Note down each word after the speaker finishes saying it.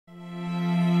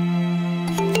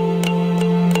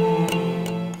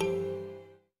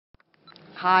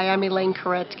Hi, I'm Elaine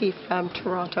Koretsky from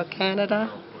Toronto, Canada.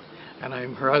 And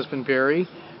I'm her husband, Barry,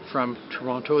 from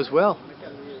Toronto as well.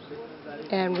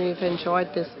 And we've enjoyed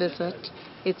this visit.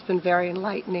 It's been very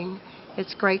enlightening.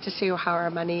 It's great to see how our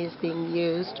money is being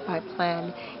used by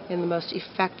Plan in the most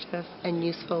effective and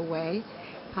useful way.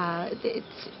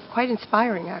 It's quite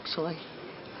inspiring, actually.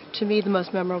 To me, the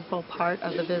most memorable part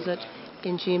of the visit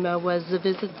in Jimma was the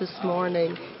visit this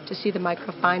morning to see the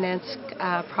microfinance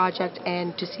project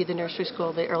and to see the nursery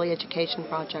school, the early education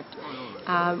project.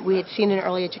 We had seen an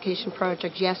early education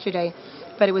project yesterday,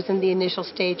 but it was in the initial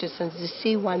stages, and to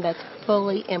see one that's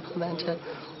fully implemented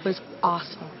was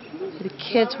awesome. The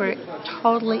kids were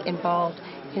totally involved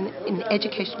in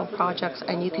educational projects,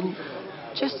 and you can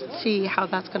just see how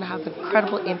that's going to have an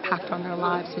incredible impact on their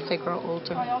lives as they grow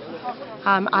older.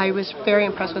 I was very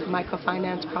impressed with the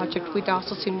microfinance project. We'd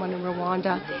also seen one in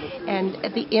Rwanda, and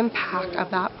the impact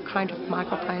of that kind of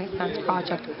microfinance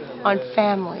project on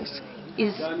families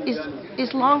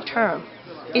is long-term.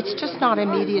 It's just not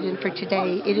immediate and for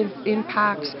today. It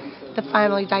impacts the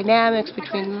family dynamics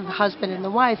between the husband and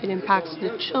the wife. It impacts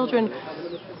the children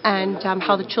and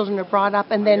how the children are brought up,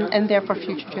 and therefore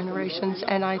future generations.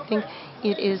 And I think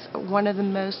it is one of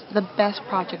the best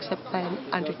projects that Plan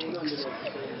undertakes.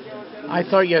 I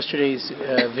thought yesterday's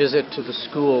visit to the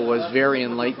school was very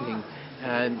enlightening.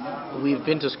 We've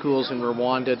been to schools in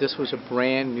Rwanda. This was a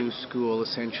brand new school,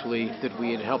 essentially, that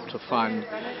we had helped to fund.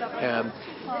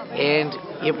 And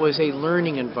it was a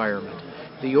learning environment.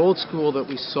 The old school that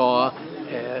we saw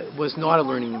was not a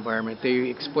learning environment. They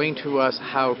explained to us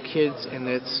how kids, and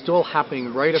it's still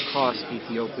happening right across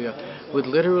Ethiopia, would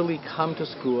literally come to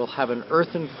school, have an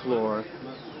earthen floor,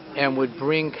 and would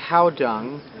bring cow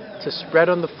dung to spread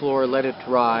on the floor, let it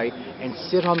dry, and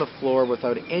sit on the floor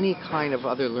without any kind of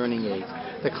other learning aids.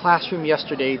 The classroom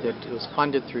yesterday that was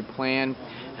funded through Plan,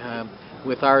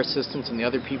 with our assistants and the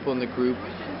other people in the group,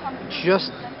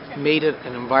 just made it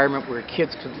an environment where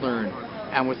kids could learn.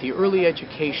 And with the early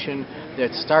education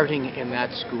that's starting in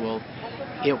that school,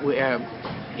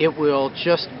 it will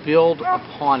just build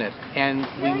upon it. And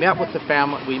we met with the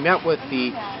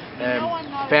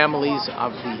families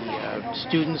of the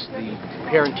students, the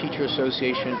Parent-Teacher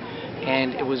Association,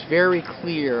 and it was very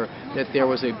clear that there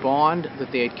was a bond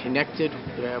that they had connected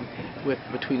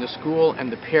between the school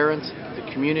and the parents,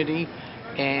 the community,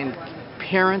 and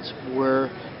parents were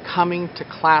coming to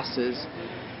classes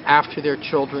after their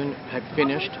children had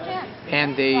finished,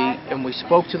 and we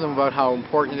spoke to them about how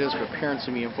important it is for parents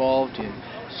to be involved in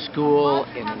school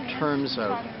and in terms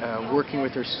of working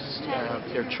with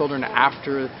their children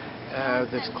after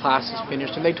this class is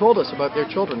finished. And they told us about their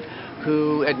children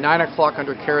who at 9 o'clock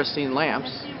under kerosene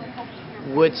lamps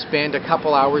would spend a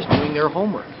couple hours doing their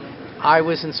homework. I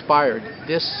was inspired.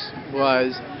 This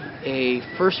was a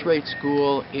first-rate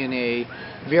school in a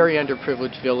very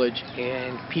underprivileged village,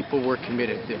 and people were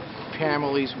committed. The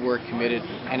families were committed,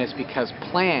 and it's because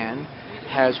Plan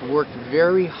has worked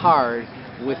very hard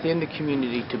within the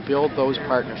community to build those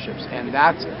partnerships, and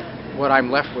that's what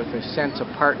I'm left with, a sense of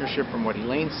partnership from what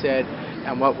Elaine said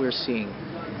and what we're seeing.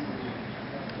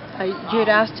 You had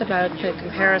asked about the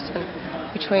comparison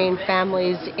between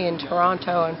families in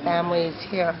Toronto and families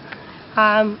here.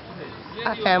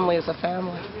 A family is a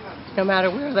family. No matter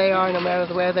where they are, no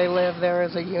matter where they live, there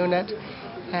is a unit,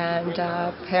 and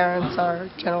parents are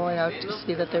generally out to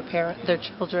see that their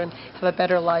children have a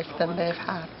better life than they've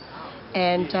had.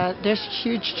 And there's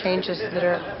huge changes that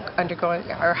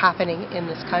are happening in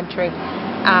this country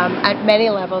at many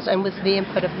levels, and with the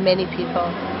input of many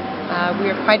people. We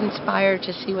are quite inspired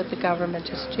to see what the government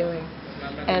is doing,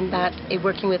 and that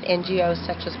working with NGOs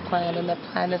such as Plan, and that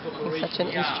Plan is playing such an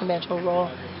instrumental role.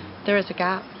 There is a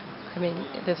gap. I mean,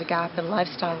 there's a gap in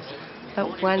lifestyles,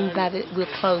 but one that it will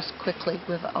close quickly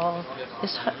with all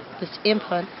this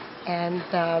input and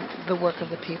the work of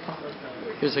the people.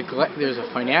 There's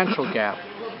a financial gap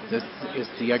that is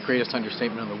the greatest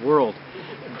understatement in the world,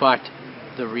 but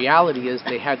the reality is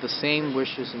they had the same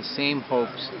wishes and same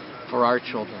hopes for our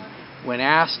children. When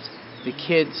asked, the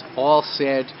kids all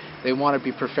said they want to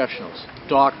be professionals,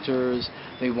 doctors,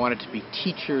 they wanted to be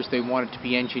teachers, they wanted to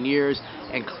be engineers,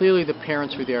 and clearly the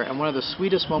parents were there. And one of the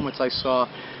sweetest moments I saw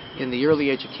in the early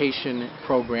education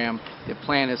program that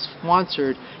Plan has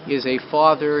sponsored is a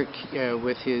father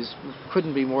with his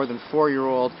couldn't be more than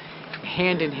 4-year-old,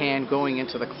 hand in hand going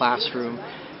into the classroom.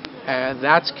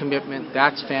 That's commitment,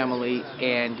 that's family,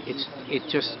 and it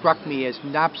just struck me as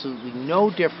absolutely no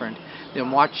different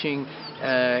than watching,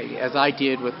 as I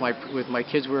did with my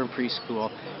kids who were in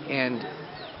preschool. And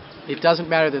it doesn't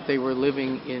matter that they were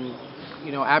living in,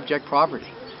 abject poverty.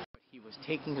 He was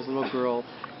taking his little girl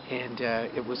and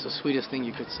it was the sweetest thing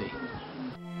you could see.